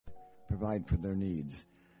provide for their needs.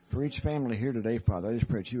 For each family here today, Father, I just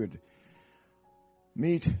pray that you would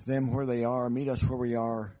meet them where they are, meet us where we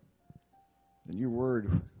are, that your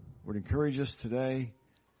word would encourage us today,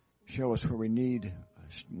 show us where we need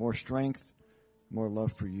more strength, more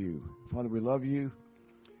love for you. Father, we love you.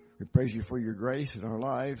 We praise you for your grace in our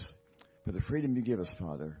lives, for the freedom you give us,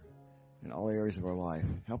 Father, in all areas of our life.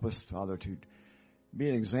 Help us, Father, to be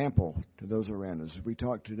an example to those around us. We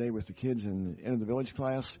talked today with the kids in the end of the village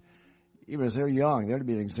class. Even as they're young, they're to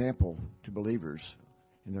be an example to believers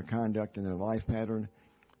in their conduct and their life pattern.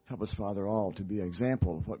 Help us, Father, all to be an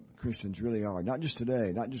example of what Christians really are, not just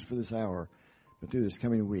today, not just for this hour, but through this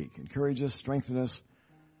coming week. Encourage us, strengthen us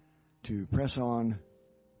to press on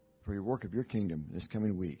for your work of your kingdom this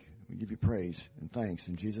coming week. We give you praise and thanks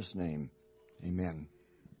in Jesus' name. Amen.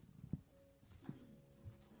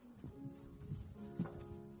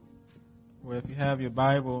 Well, if you have your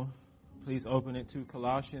Bible, please open it to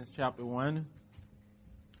Colossians chapter 1.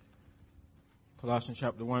 Colossians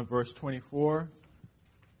chapter 1, verse 24.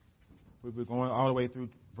 We'll be going all the way through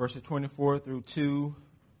verses 24 through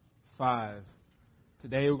 2:5.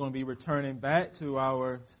 Today we're going to be returning back to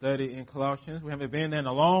our study in Colossians. We haven't been there in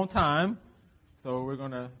a long time, so we're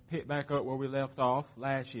going to pick back up where we left off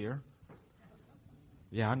last year.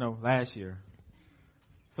 Yeah, I know, last year.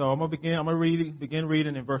 So I'm going to begin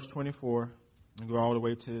reading in verse 24 and go all the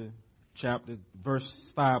way to verse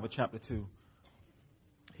 5 of chapter 2.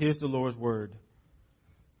 Here's the Lord's word.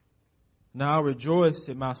 Now I rejoice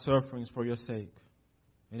in my sufferings for your sake,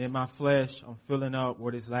 and in my flesh I'm filling up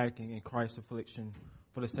what is lacking in Christ's affliction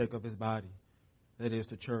for the sake of his body, that is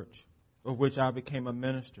the church, of which I became a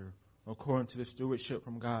minister according to the stewardship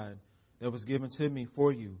from God that was given to me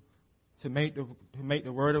for you, to make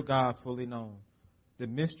the word of God fully known, the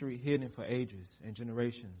mystery hidden for ages and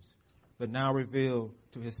generations, but now revealed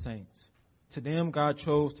to his saints. To them God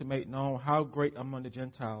chose to make known how great among the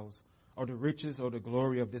Gentiles are the riches or the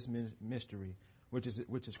glory of this mystery, which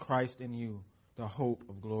is Christ in you, the hope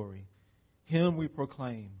of glory. Him we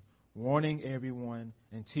proclaim, warning everyone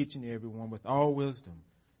and teaching everyone with all wisdom,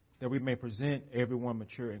 that we may present everyone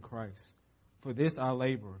mature in Christ. For this I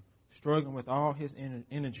labor, struggling with all his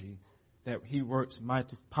energy, that he works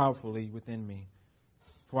mighty powerfully within me.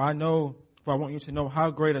 For I want you to know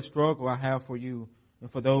how great a struggle I have for you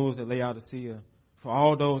and for those at Laodicea, for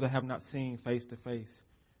all those that have not seen face to face,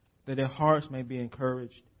 that their hearts may be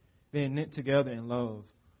encouraged, being knit together in love,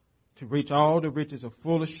 to reach all the riches of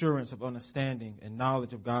full assurance of understanding and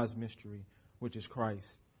knowledge of God's mystery, which is Christ,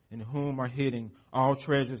 in whom are hidden all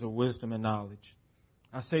treasures of wisdom and knowledge.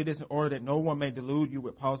 I say this in order that no one may delude you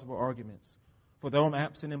with plausible arguments. For though I'm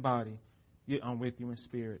absent in body, yet I'm with you in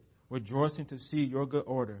spirit, rejoicing to see your good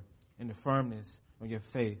order and the firmness of your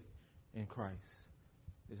faith in Christ.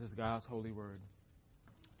 This is God's holy word.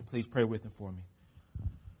 Please pray with and for me.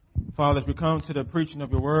 Father, as we come to the preaching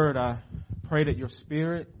of your word, I pray that your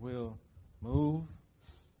spirit will move.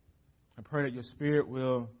 I pray that your spirit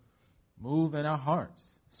will move in our hearts,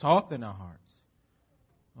 soften our hearts.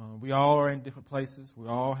 We all are in different places. We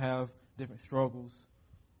all have different struggles,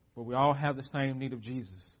 but we all have the same need of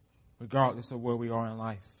Jesus, regardless of where we are in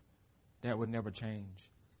life. That would never change.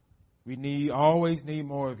 We always need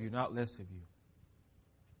more of you, not less of you.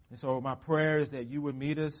 And so my prayer is that you would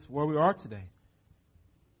meet us where we are today.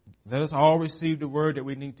 Let us all receive the word that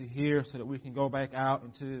we need to hear so that we can go back out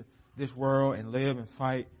into this world and live and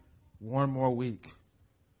fight one more week.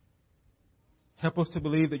 Help us to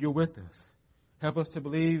believe that you're with us. Help us to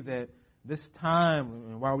believe that this time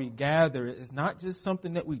and while we gather is not just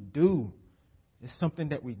something that we do. It's something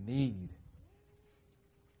that we need.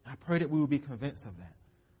 I pray that we will be convinced of that.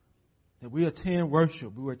 That we attend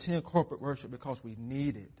worship. We attend corporate worship because we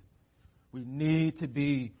need it. We need to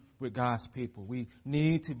be with God's people. We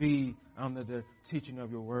need to be under the teaching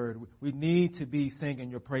of your word. We need to be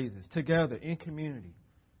singing your praises together in community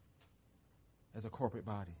as a corporate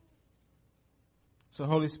body. So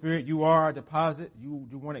Holy Spirit, you are our deposit. You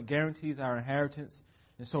one that guarantees our inheritance.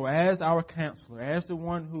 And so as our counselor, as the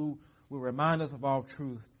one who will remind us of all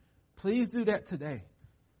truth, please do that today.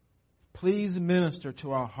 Please minister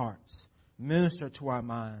to our hearts, minister to our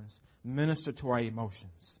minds, minister to our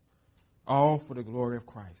emotions, all for the glory of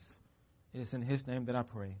Christ. It is in his name that I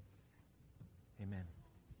pray. Amen.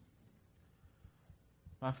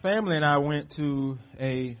 My family and I went to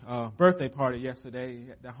a birthday party yesterday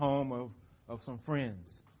at the home of some friends.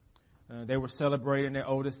 They were celebrating their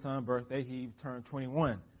oldest son's birthday. He turned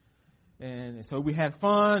 21. And so we had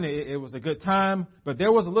fun. It was a good time. But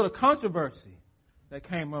there was a little controversy that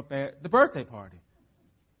came up at the birthday party.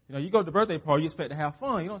 You know, you go to the birthday party, you expect to have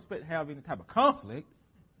fun. You don't expect to have any type of conflict.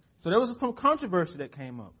 So there was some controversy that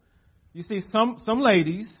came up. You see, some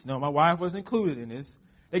ladies, no, my wife was included in this,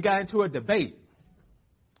 they got into a debate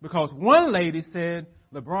because one lady said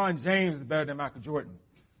LeBron James is better than Michael Jordan.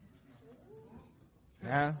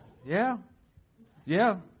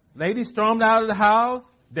 Yeah. Ladies stormed out of the house,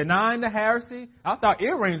 denying the heresy. I thought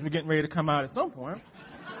earrings were getting ready to come out at some point.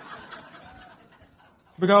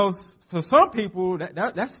 Because for some people,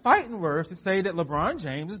 that's fighting words to say that LeBron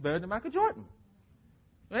James is better than Michael Jordan.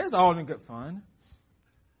 That's all in good fun.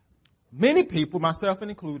 Many people, myself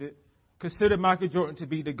included, consider Michael Jordan to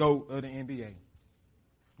be the GOAT of the NBA.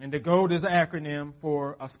 And the GOAT is an acronym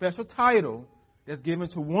for a special title that's given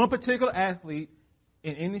to one particular athlete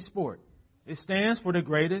in any sport. It stands for the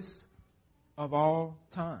greatest of all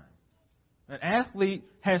time. An athlete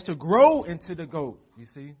has to grow into the GOAT, you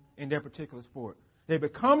see, in their particular sport. They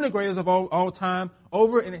become the greatest of all time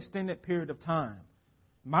over an extended period of time.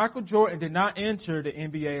 Michael Jordan did not enter the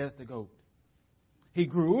NBA as the GOAT. He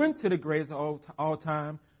grew into the greatest of all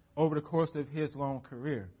time over the course of his long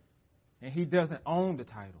career. And he doesn't own the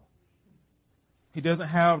title. He doesn't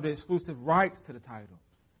have the exclusive rights to the title.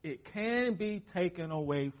 It can be taken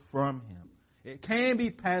away from him. It can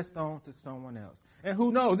be passed on to someone else. And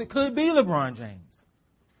who knows? It could be LeBron James,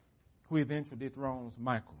 who eventually dethrones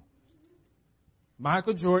Michael.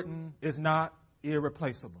 Michael Jordan is not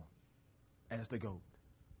irreplaceable as the GOAT.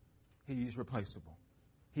 He's replaceable.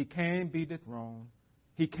 He can be dethroned.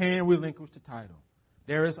 He can relinquish the title.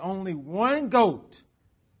 There is only one GOAT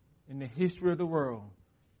in the history of the world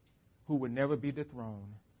who would never be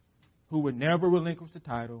dethroned, who would never relinquish the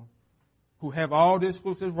title, who have all the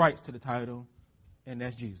exclusive rights to the title, and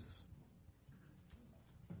that's Jesus.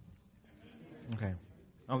 Okay.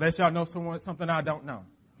 Unless y'all know something I don't know.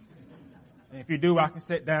 And if you do, I can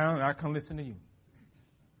sit down and I can listen to you.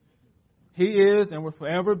 He is and will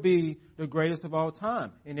forever be the greatest of all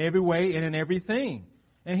time in every way and in everything.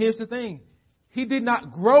 And here's the thing. He did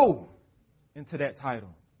not grow into that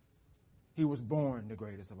title. He was born the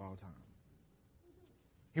greatest of all time.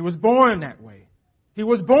 He was born that way. He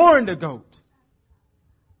was born the GOAT.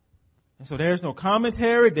 And so there's no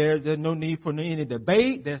commentary. There's no need for any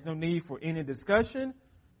debate. There's no need for any discussion.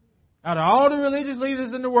 Out of all the religious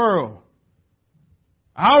leaders in the world,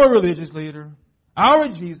 our religious leader, our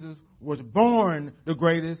Jesus, was born the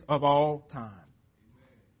greatest of all time.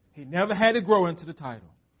 He never had to grow into the title.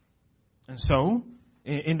 And so,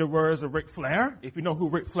 in the words of Ric Flair, if you know who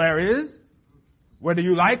Ric Flair is, whether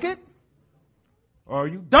you like it or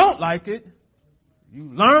you don't like it, you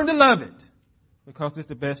learn to love it because it's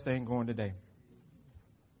the best thing going today.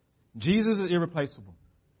 Jesus is irreplaceable.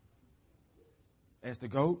 As the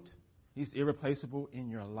GOAT, he's irreplaceable in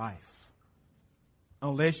your life.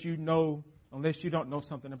 Unless you don't know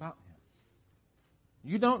something about him.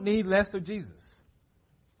 You don't need less of Jesus.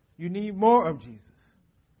 You need more of Jesus.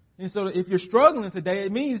 And so if you're struggling today,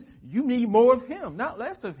 it means you need more of him, not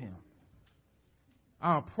less of him.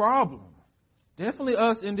 Our problem, definitely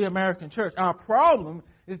us in the American church, our problem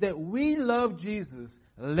is that we love Jesus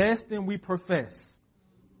less than we profess.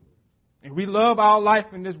 And we love our life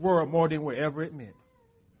in this world more than we'll ever admit.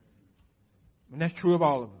 And that's true of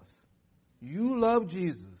all of us. You love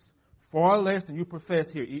Jesus far less than you profess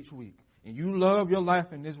here each week. And you love your life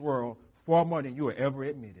in this world far more than you will ever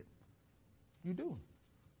admit it. You do.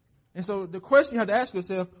 And so the question you have to ask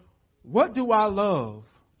yourself, what do I love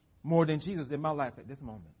more than Jesus in my life at this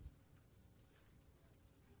moment?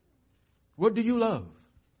 What do you love?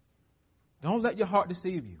 Don't let your heart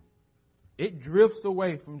deceive you. It drifts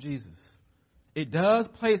away from Jesus. It does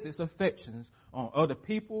place its affections on other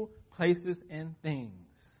people, places, and things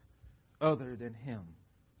other than him.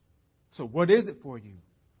 So what is it for you?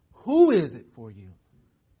 Who is it for you?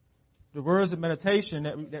 The words of meditation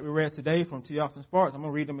that we read today from T. Austin Sparks, I'm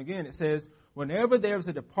going to read them again. It says, whenever there is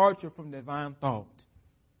a departure from divine thought,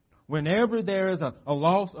 whenever there is a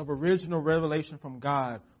loss of original revelation from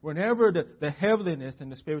God, whenever the heavenliness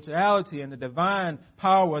and the spirituality and the divine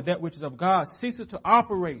power, that which is of God, ceases to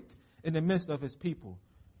operate in the midst of his people,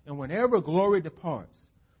 and whenever glory departs,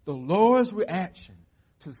 the Lord's reaction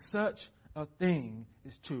to such a thing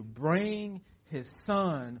is to bring his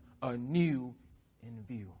Son anew in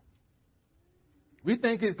view. We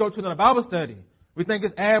think it's go to another Bible study. We think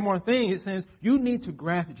it's add more things. It says you need to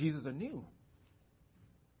grasp Jesus anew.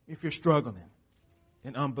 If you're struggling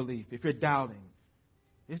in unbelief, if you're doubting,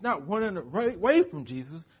 it's not running away from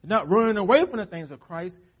Jesus. It's not running away from the things of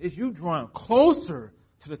Christ. It's you drawing closer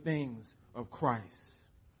to the things of Christ.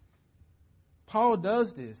 Paul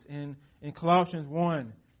does this in Colossians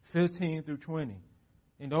 1:15 through 20.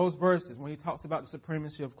 In those verses, when he talks about the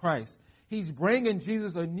supremacy of Christ, he's bringing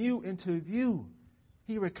Jesus anew into view.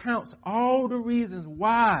 He recounts all the reasons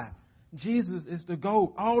why Jesus is the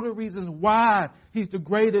GOAT. All the reasons why He's the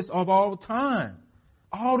greatest of all time.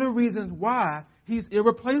 All the reasons why He's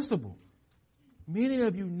irreplaceable. Many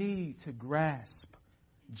of you need to grasp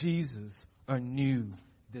Jesus anew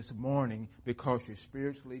this morning because you're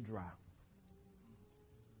spiritually dry.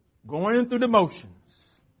 Going through the motions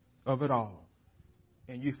of it all.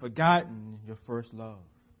 And you've forgotten your first love.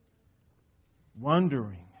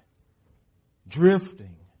 Wandering.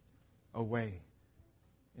 Drifting away.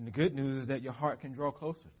 And the good news is that your heart can draw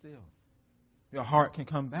closer still. Your heart can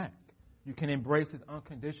come back. You can embrace His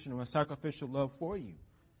unconditional and sacrificial love for you.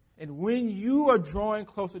 And when you are drawing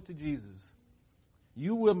closer to Jesus,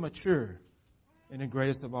 you will mature in the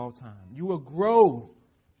greatest of all time. You will grow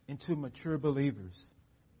into mature believers.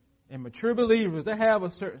 And mature believers, they have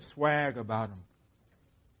a certain swag about them.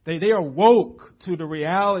 They are woke to the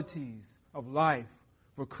realities of life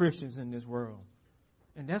for Christians in this world.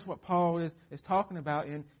 And that's what Paul is talking about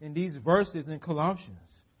in these verses in Colossians.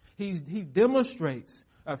 He demonstrates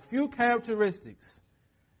a few characteristics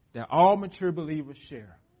that all mature believers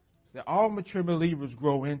share, that all mature believers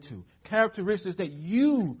grow into, characteristics that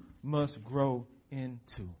you must grow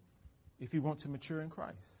into if you want to mature in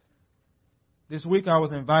Christ. This week I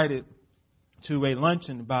was invited to a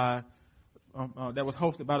luncheon that was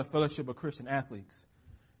hosted by the Fellowship of Christian Athletes.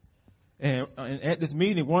 And at this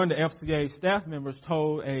meeting, one of the FCA staff members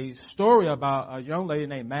told a story about a young lady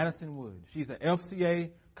named Madison Wood. She's an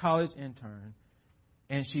FCA college intern,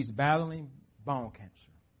 and she's battling bone cancer.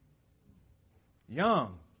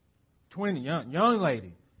 Young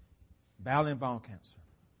lady, battling bone cancer.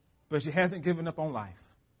 But she hasn't given up on life.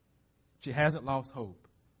 She hasn't lost hope.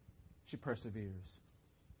 She perseveres.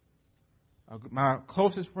 My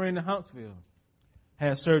closest friend in Huntsville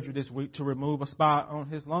had surgery this week to remove a spot on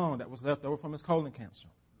his lung that was left over from his colon cancer.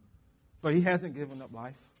 But he hasn't given up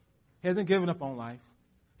life. He hasn't given up on life.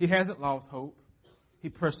 He hasn't lost hope. He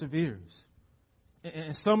perseveres.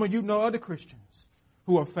 And some of you know other Christians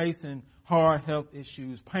who are facing hard health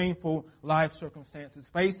issues, painful life circumstances,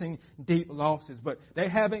 facing deep losses. But they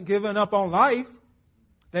haven't given up on life.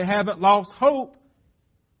 They haven't lost hope.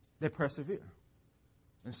 They persevere.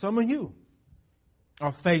 And some of you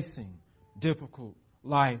are facing difficult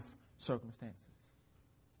life circumstances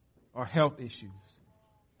or health issues.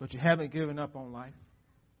 But you haven't given up on life.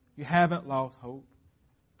 You haven't lost hope.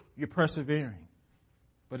 You're persevering.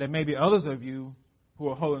 But there may be others of you who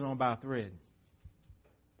are holding on by a thread,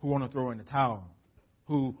 who want to throw in the towel,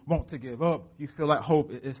 who want to give up. You feel like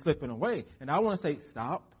hope is slipping away. And I want to say,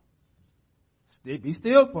 stop. Be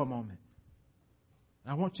still for a moment.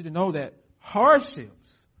 I want you to know that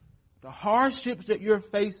the hardships that you're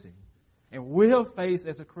facing and will face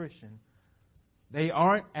as a Christian, they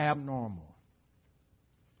aren't abnormal.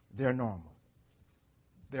 They're normal.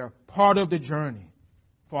 They're part of the journey.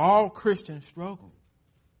 For all Christians struggle.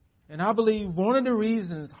 And I believe one of the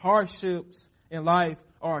reasons hardships in life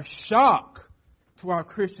are a shock to our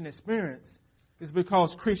Christian experience is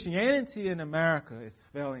because Christianity in America is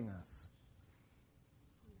failing us.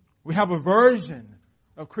 We have a version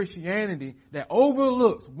of Christianity that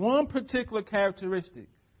overlooks one particular characteristic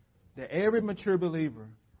that every mature believer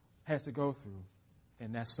has to go through,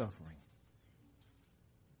 and that's suffering.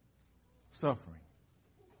 Suffering.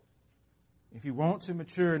 If you want to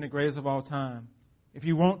mature in the greatest of all time, if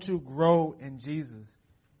you want to grow in Jesus,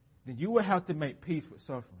 then you will have to make peace with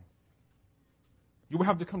suffering. You will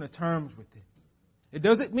have to come to terms with it. It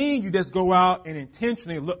doesn't mean you just go out and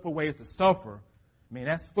intentionally look for ways to suffer. I mean,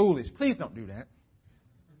 that's foolish. Please don't do that.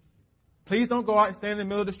 Please don't go out and stand in the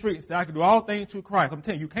middle of the street and say, I can do all things through Christ. I'm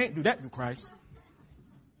telling you, you can't do that through Christ.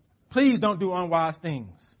 Please don't do unwise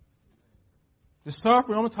things. The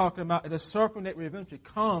suffering I'm talking about is the suffering that will eventually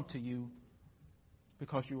come to you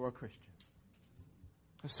because you are a Christian.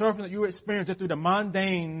 The suffering that you experience through the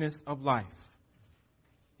mundaneness of life.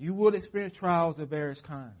 You will experience trials of various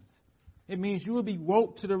kinds. It means you will be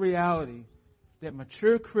woke to the reality that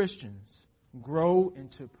mature Christians grow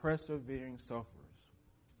into persevering sufferers.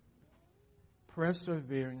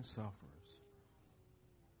 Persevering sufferers.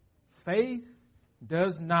 Faith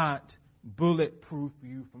does not bulletproof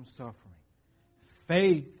you from suffering.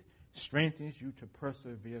 Faith strengthens you to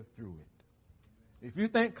persevere through it. If you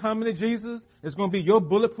think coming to Jesus is going to be your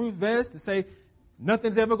bulletproof vest to say,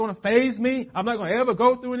 nothing's ever going to faze me, I'm not going to ever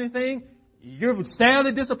go through anything, you're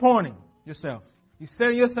sadly disappointing yourself. You're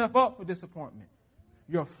setting yourself up for disappointment.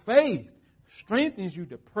 Your faith strengthens you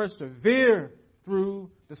to persevere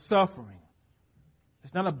through the suffering.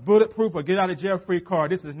 It's not a bulletproof or get out of jail free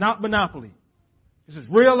card. This is not Monopoly. This is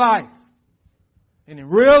real life. And in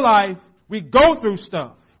real life, we go through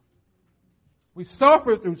stuff. We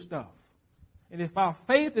suffer through stuff. And if our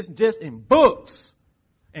faith is just in books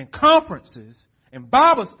and conferences and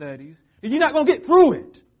Bible studies, then you're not going to get through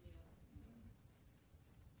it.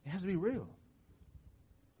 It has to be real.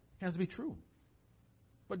 It has to be true.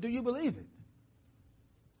 But do you believe it?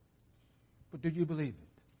 But do you believe it?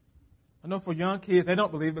 I know for young kids, they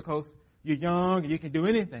don't believe it because you're young and you can do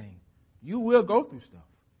anything. You will go through stuff.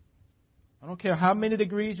 I don't care how many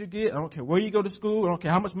degrees you get. I don't care where you go to school. I don't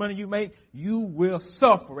care how much money you make. You will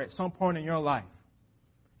suffer at some point in your life.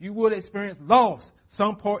 You will experience loss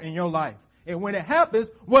some point in your life. And when it happens,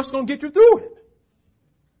 what's going to get you through it?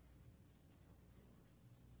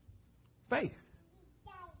 Faith.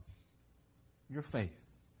 Your faith.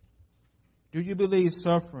 Do you believe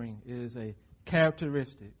suffering is a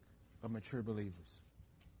characteristic of mature believers?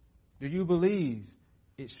 Do you believe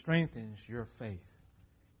it strengthens your faith?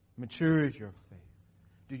 Matures your faith?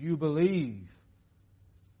 Do you believe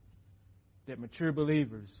that mature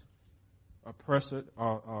believers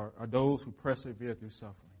are those who persevere through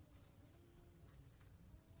suffering?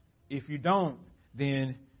 If you don't,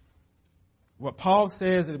 then what Paul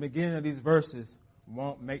says at the beginning of these verses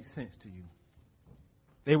won't make sense to you.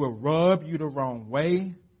 They will rub you the wrong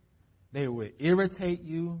way. They will irritate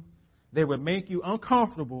you. They will make you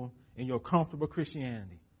uncomfortable in your comfortable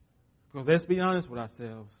Christianity. Because let's be honest with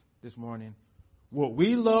ourselves this morning. What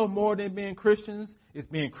we love more than being Christians is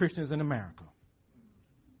being Christians in America.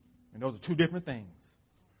 And those are two different things.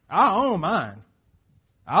 I own mine.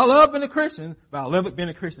 I love being a Christian, but I love it being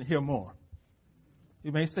a Christian here more.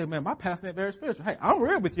 You may say, man, my pastor ain't very spiritual. Hey, I'm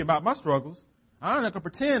real with you about my struggles. I'm not going to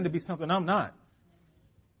pretend to be something I'm not.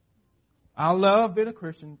 I love being a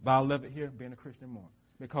Christian, but I love it here being a Christian more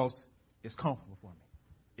because it's comfortable for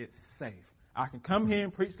me. It's safe. I can come here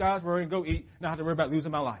and preach God's word and go eat, not have to worry about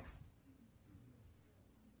losing my life.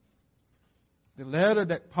 The letter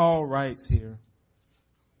that Paul writes here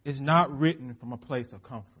is not written from a place of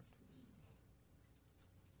comfort.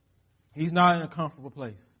 He's not in a comfortable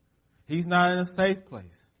place. He's not in a safe place.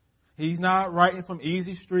 He's not writing from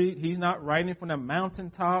easy street. He's not writing from the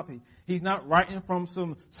mountaintop. He's not writing from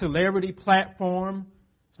some celebrity platform.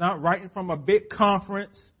 He's not writing from a big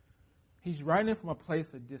conference. He's writing from a place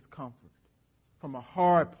of discomfort, from a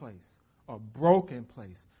hard place, a broken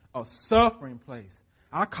place, a suffering place.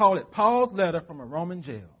 I call it Paul's letter from a Roman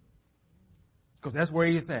jail because that's where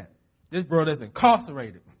he's at. This brother is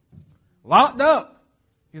incarcerated, locked up.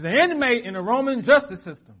 He's an inmate in the Roman justice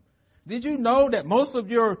system. Did you know that most of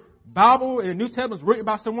your Bible and New Testament is written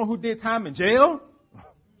about someone who did time in jail?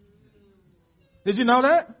 Did you know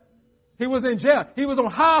that? He was in jail. He was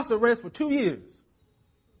on house arrest for 2 years.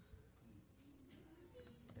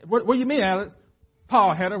 What do you mean, Alex?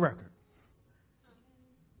 Paul had a record.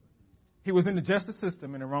 He was in the justice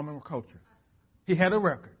system in the Roman culture. He had a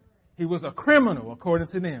record. He was a criminal, according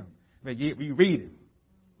to them. But you read it.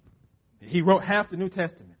 He wrote half the New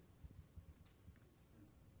Testament.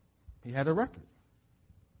 He had a record.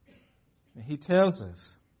 And he tells us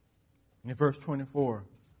in verse 24,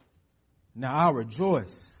 now I rejoice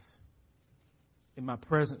in my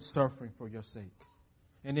present suffering for your sake.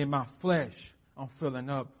 And in my flesh, I'm filling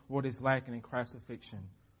up what is lacking in Christ's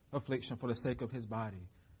affliction for the sake of his body,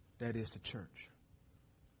 that is the church.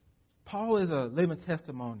 Paul is a living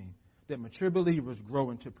testimony that mature believers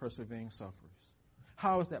grow into persevering sufferers.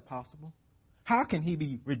 How is that possible? How can he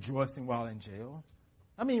be rejoicing while in jail?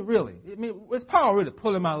 I mean, really. Is Paul really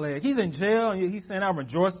pulling my leg? He's in jail and he's saying I'm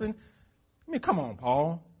rejoicing. I mean, come on,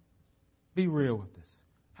 Paul. Be real with this.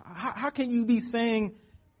 How can you be saying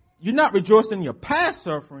you're not rejoicing in your past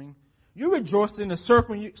suffering? You're rejoicing in the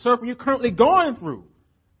suffering you're currently going through.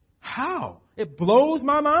 How? It blows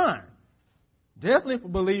my mind. Definitely for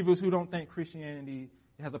believers who don't think Christianity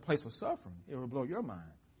has a place for suffering. It will blow your mind.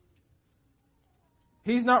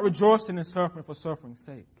 He's not rejoicing in suffering for suffering's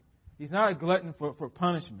sake. He's not a glutton for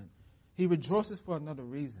punishment. He rejoices for another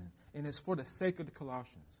reason. And it's for the sake of the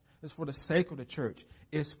Colossians. It's for the sake of the church.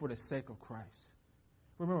 It's for the sake of Christ.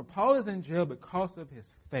 Remember, Paul is in jail because of his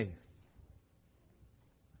faith.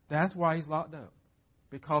 That's why he's locked up.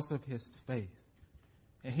 Because of his faith.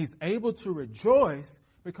 And he's able to rejoice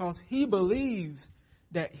because he believes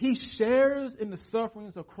that he shares in the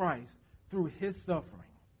sufferings of Christ through his suffering.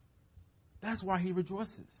 That's why he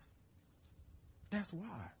rejoices. That's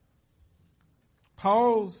why.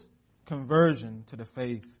 Paul's conversion to the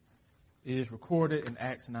faith is recorded in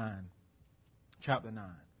Acts 9, chapter 9.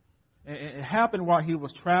 And it happened while he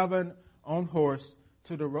was traveling on horse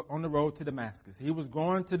on the road to Damascus. He was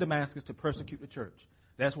going to Damascus to persecute the church.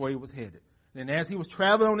 That's where he was headed. And as he was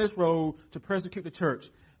traveling on this road to persecute the church,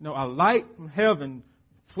 a light from heaven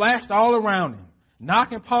flashed all around him,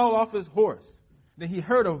 knocking Paul off his horse. Then he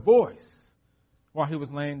heard a voice while he was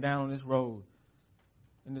laying down on this road.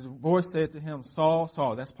 And his voice said to him, Saul,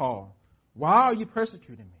 Saul, that's Paul, why are you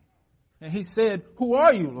persecuting me? And he said, who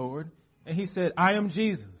are you, Lord? And he said, I am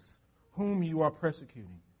Jesus, whom you are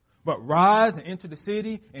persecuting. But rise and enter the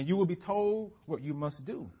city, and you will be told what you must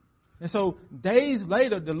do. And so days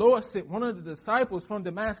later, the Lord sent one of the disciples from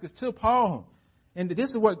Damascus to Paul. And this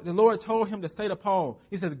is what the Lord told him to say to Paul.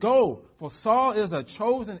 He says, go, for Saul is a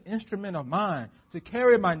chosen instrument of mine to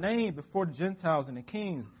carry my name before the Gentiles and the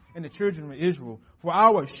kings and the children of Israel. For I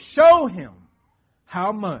will show him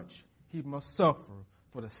how much he must suffer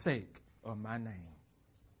for the sake of my name.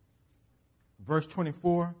 Verse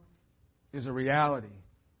 24 is a reality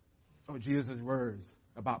of Jesus' words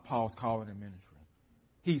about Paul's calling and ministry.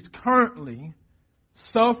 He's currently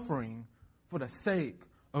suffering for the sake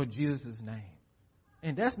of Jesus' name.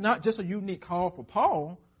 And that's not just a unique call for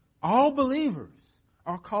Paul. All believers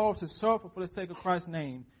are called to suffer for the sake of Christ's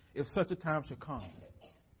name if such a time should come.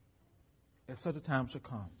 If such a time should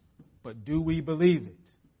come. But do we believe it?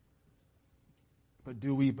 But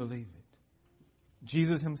do we believe it?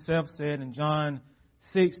 Jesus himself said in John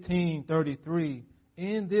 16:33,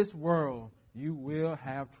 in this world you will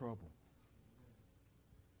have trouble.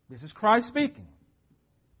 This is Christ speaking.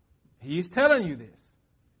 He's telling you this.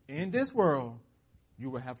 In this world you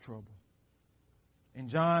will have trouble. In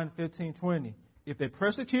John 15:20, if they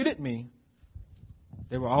persecuted me,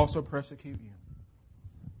 they will also persecute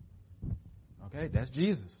you. Okay, that's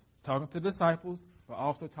Jesus talking to the disciples, but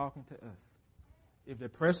also talking to us. If they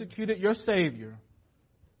persecuted your Savior,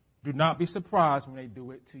 do not be surprised when they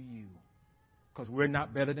do it to you, because we're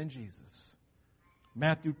not better than Jesus.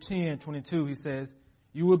 Matthew 10:22, he says,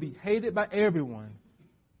 you will be hated by everyone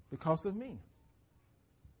because of me.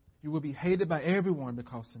 You will be hated by everyone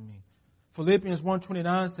because of me. Philippians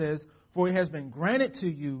 1:29 says, for it has been granted to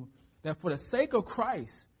you that for the sake of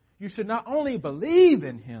Christ, you should not only believe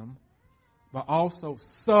in him, but also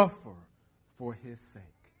suffer for his sake.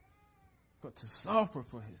 But to suffer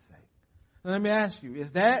for his sake. Now let me ask you,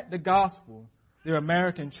 is that the gospel the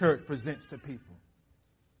American church presents to people?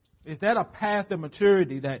 Is that a path of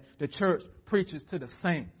maturity that the church preaches to the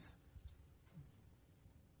saints?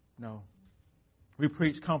 No. We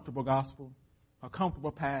preach comfortable gospel, a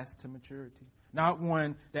comfortable path to maturity, not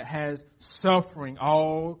one that has suffering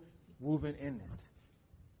all woven in it.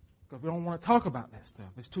 Because we don't want to talk about that stuff.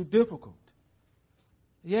 It's too difficult.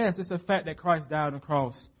 Yes, it's a fact that Christ died on the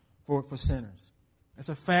cross for sinners. It's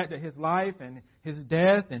a fact that his life and his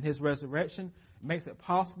death and his resurrection makes it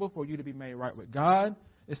possible for you to be made right with God.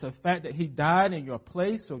 It's a fact that he died in your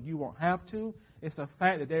place so you won't have to. It's a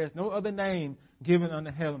fact that there is no other name given under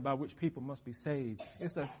heaven by which people must be saved.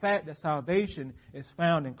 It's a fact that salvation is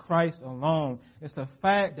found in Christ alone. It's a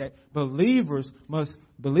fact that believers must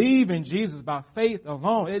believe in Jesus by faith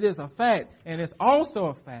alone. It is a fact. And it's also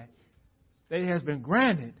a fact that it has been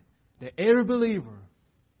granted that every believer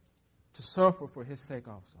to suffer for his sake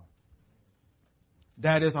also.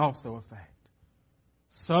 That is also a fact.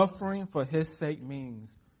 Suffering for his sake means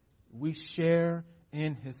we share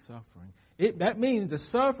in his suffering. That means the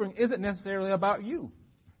suffering isn't necessarily about you.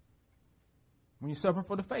 When you're suffering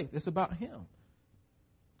for the faith, it's about him.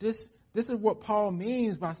 This is what Paul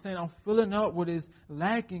means by saying, I'm filling up what is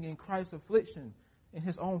lacking in Christ's affliction in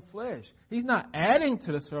his own flesh. He's not adding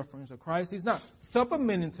to the sufferings of Christ. He's not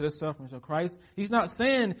supplementing to the sufferings of Christ. He's not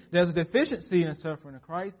saying there's a deficiency in the suffering of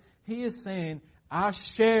Christ. He is saying, I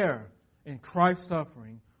share in Christ's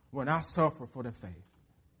suffering when I suffer for the faith.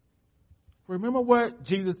 Remember what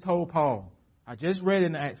Jesus told Paul. I just read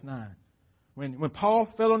in Acts 9. When Paul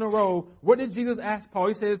fell on the road, what did Jesus ask Paul?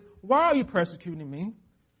 He says, why are you persecuting me?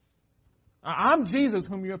 I'm Jesus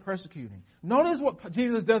whom you're persecuting. Notice what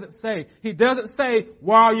Jesus doesn't say. He doesn't say,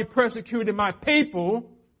 why are you persecuting my people?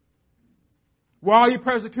 Why are you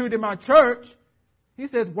persecuting my church? He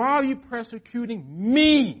says, why are you persecuting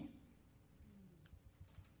me?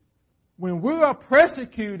 When we are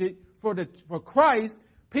persecuted for Christ,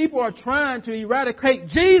 people are trying to eradicate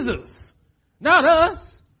Jesus, not us.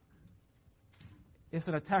 It's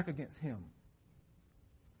an attack against him.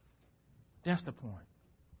 That's the point.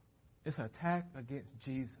 It's an attack against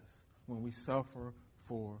Jesus when we suffer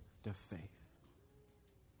for the faith.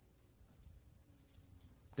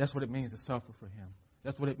 That's what it means to suffer for him.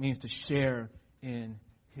 That's what it means to share in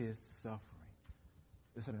his suffering.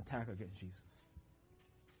 It's an attack against Jesus.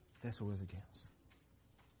 That's what it's against.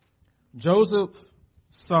 Joseph's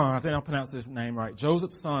son, I think I'll pronounce his name right.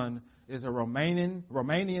 Joseph's son is a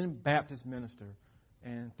Romanian Baptist minister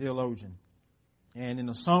and theologian. And in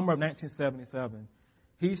the summer of 1977,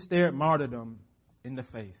 he stared martyrdom in the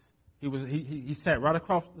face. He sat right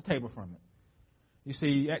across the table from it. You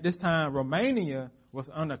see, at this time, Romania was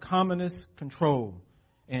under communist control.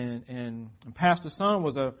 And Pastor Son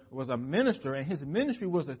was a minister, and his ministry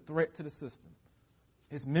was a threat to the system.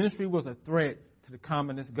 His ministry was a threat to the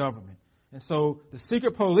communist government. And so the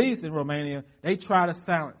secret police in Romania, they try to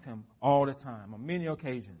silence him all the time, on many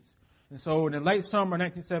occasions. And so in the late summer of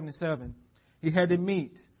 1977, he had to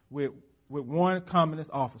meet with one communist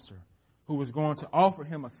officer who was going to offer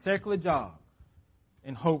him a secular job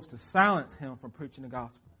in hopes to silence him from preaching the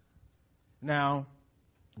gospel. Now,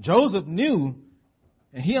 Joseph knew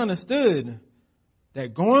and he understood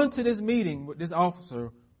that going to this meeting with this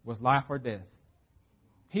officer was life or death.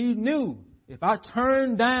 He knew if I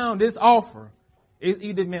turned down this offer, it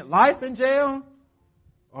either meant life in jail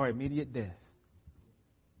or immediate death.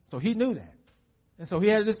 So he knew that. And so he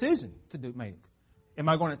had a decision to make. Am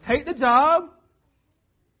I going to take the job,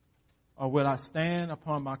 or will I stand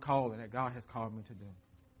upon my calling that God has called me to do?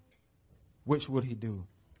 Which would he do?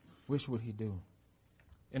 Which would he do?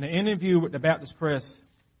 In an interview with the Baptist Press,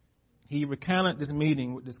 he recounted this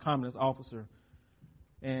meeting with this communist officer.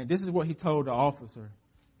 And this is what he told the officer.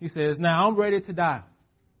 He says, now I'm ready to die.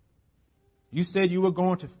 You said you were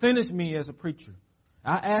going to finish me as a preacher.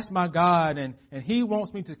 I asked my God, and he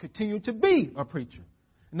wants me to continue to be a preacher.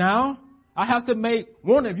 Now, I have to make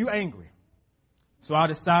one of you angry. So I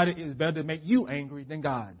decided it's better to make you angry than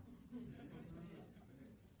God.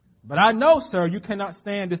 But I know, sir, you cannot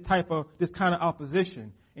stand this kind of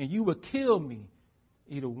opposition, and you will kill me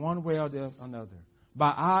either one way or the another.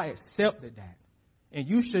 But I accepted that. And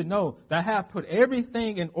you should know that I have put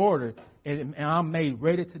everything in order, and I'm made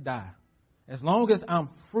ready to die. As long as I'm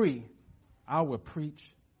free, I will preach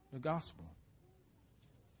the gospel.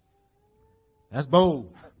 That's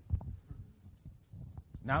bold.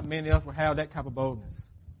 Not many of us will have that type of boldness.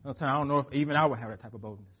 I don't know if even I would have that type of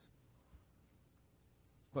boldness.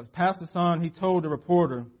 But Pastor Son, he told the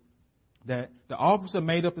reporter that the officer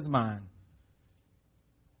made up his mind.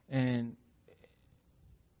 And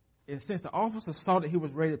since the officer saw that he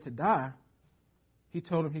was ready to die, he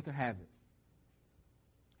told him he could have it.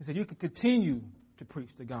 He said, you can continue to preach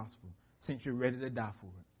the gospel since you're ready to die for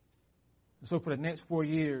it. And so for the next 4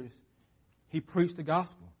 years, he preached the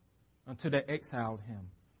gospel until they exiled him.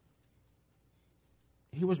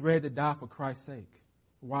 He was ready to die for Christ's sake.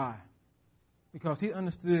 Why? Because he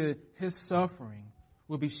understood his suffering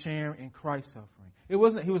would be sharing in Christ's suffering. It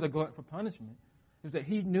wasn't that he was a glutton for punishment. It was that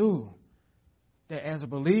he knew that as a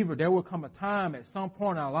believer, there will come a time at some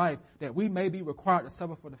point in our life that we may be required to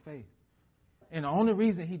suffer for the faith. And the only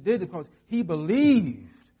reason he did it because he believed,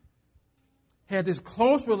 had this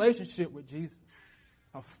close relationship with Jesus,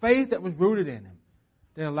 a faith that was rooted in him,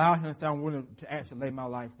 that allowed him to say, I'm willing to actually lay my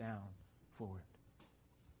life down for it.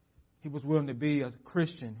 He was willing to be a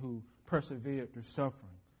Christian who persevered through suffering.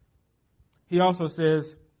 He also says,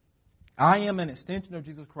 I am an extension of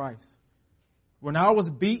Jesus Christ. When I was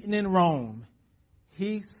beaten in Rome,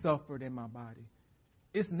 he suffered in my body.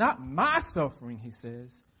 It's not my suffering, he says.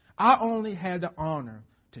 I only had the honor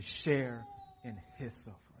to share in his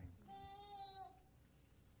suffering.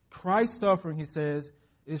 Christ's suffering, he says,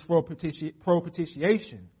 is for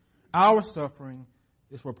propitiation. Our suffering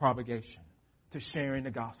is for propagation, to sharing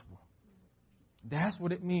the gospel. That's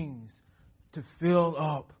what it means to fill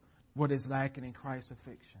up what is lacking in Christ's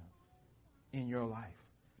affliction in your life.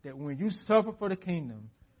 That when you suffer for the kingdom,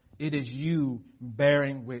 it is you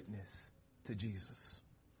bearing witness to Jesus,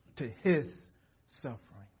 to his suffering.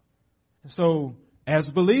 And so, as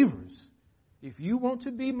believers, if you want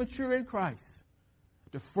to be mature in Christ,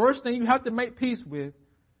 the first thing you have to make peace with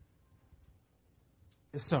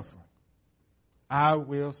is suffering. I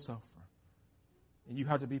will suffer. And you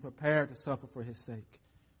have to be prepared to suffer for his sake.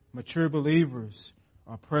 Mature believers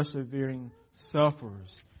are persevering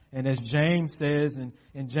sufferers. And as James says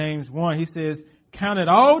in James 1, he says, count it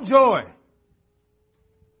all joy,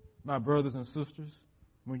 my brothers and sisters,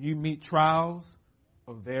 when you meet trials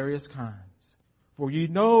of various kinds. For you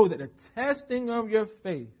know that the testing of your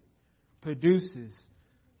faith produces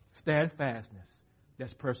steadfastness,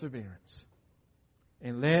 that's perseverance.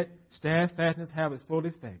 And let steadfastness have its full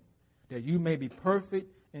effect, that you may be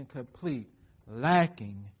perfect and complete,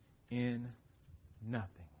 lacking in nothing.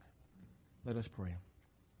 Let us pray.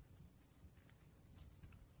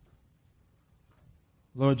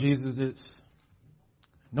 Lord Jesus,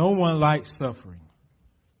 no one likes suffering.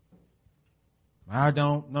 I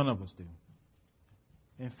don't, none of us do.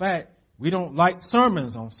 In fact, we don't like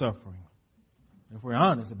sermons on suffering, if we're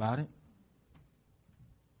honest about it.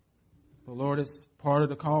 But Lord, it's part of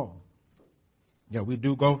the call. Yeah, we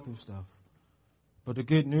do go through stuff. But the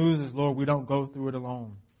good news is, Lord, we don't go through it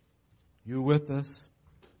alone. You're with us.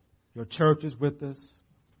 Your church is with us.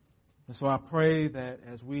 And so I pray that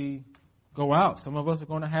as we go out, some of us are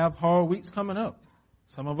going to have hard weeks coming up.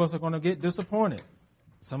 Some of us are going to get disappointed.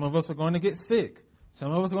 Some of us are going to get sick.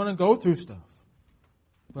 Some of us are going to go through stuff.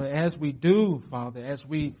 But as we do, Father, as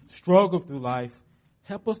we struggle through life,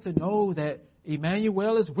 help us to know that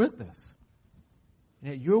Emmanuel is with us,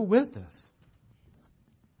 that you're with us.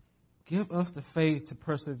 Give us the faith to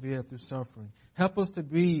persevere through suffering. Help us to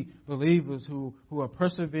be believers who are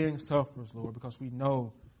persevering sufferers, Lord, because we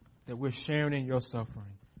know that we're sharing in your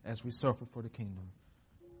suffering as we suffer for the kingdom.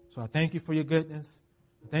 So I thank you for your goodness.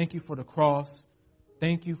 Thank you for the cross.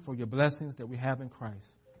 Thank you for your blessings that we have in Christ.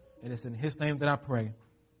 And it's in His name that I pray.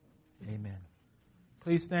 Amen.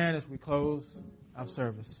 Please stand as we close our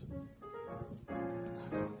service.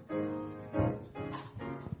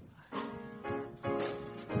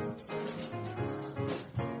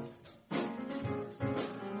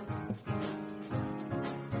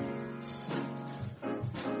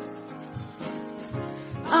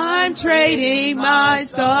 I'm trading my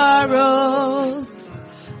sorrows.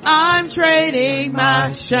 I'm trading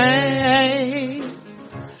my shame.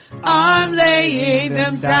 I'm laying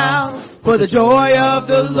them down for the joy of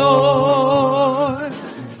the Lord.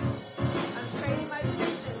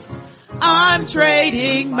 I'm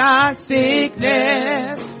trading my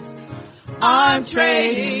sickness. I'm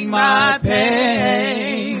trading my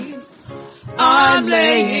pain. I'm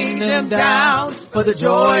laying them down for the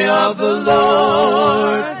joy of the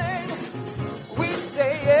Lord. We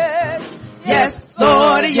say yes. Yes,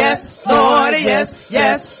 Lord, yes, Lord, yes,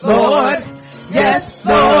 yes, Lord. Yes,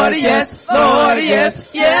 Lord, yes, Lord, yes,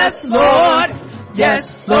 yes, Lord. Yes,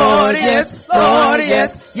 Lord, yes, Lord,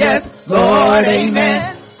 yes, yes, Lord,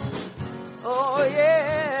 amen. Oh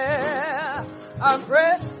yeah. I'm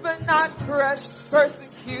pressed but not crushed,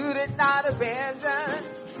 persecuted, not abandoned,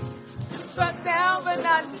 struck down but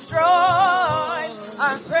not destroyed.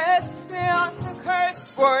 I'm pressed beyond the curse,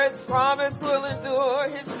 for His promise will endure.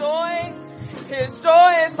 His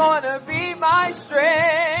joy is gonna be my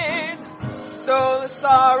strength. Though the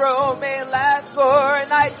sorrow may last for a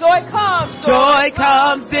night, joy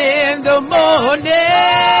comes in the morning.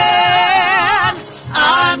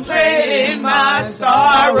 I'm trading my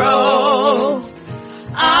sorrow.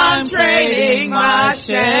 I'm trading my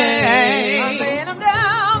shame. I'm laying them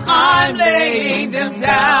down. I'm laying them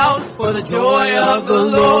down for the joy of the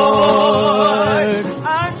Lord.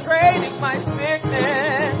 I'm trading my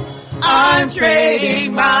sickness. I'm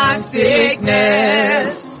trading my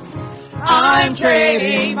sickness. I'm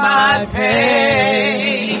trading my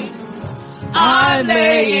pain. I'm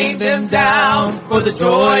laying them down for the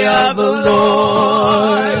joy of the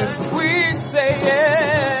Lord. We say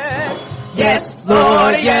yes. Yes,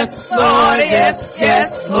 Lord, yes, Lord, yes,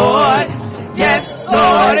 yes, Lord. Yes,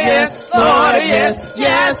 Lord, yes, Lord, yes,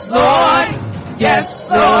 yes, Lord. Yes,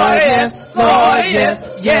 Lord, yes, Lord, yes,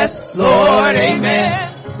 yes, Lord, amen.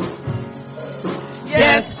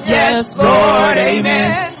 Yes, yes, Lord,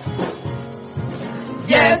 amen.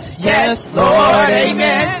 Yes, yes, Lord,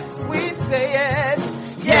 amen. We say yes.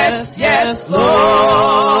 Yes, yes,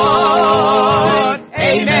 Lord,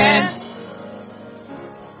 amen.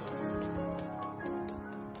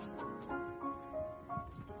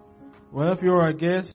 Well, if you're a guest,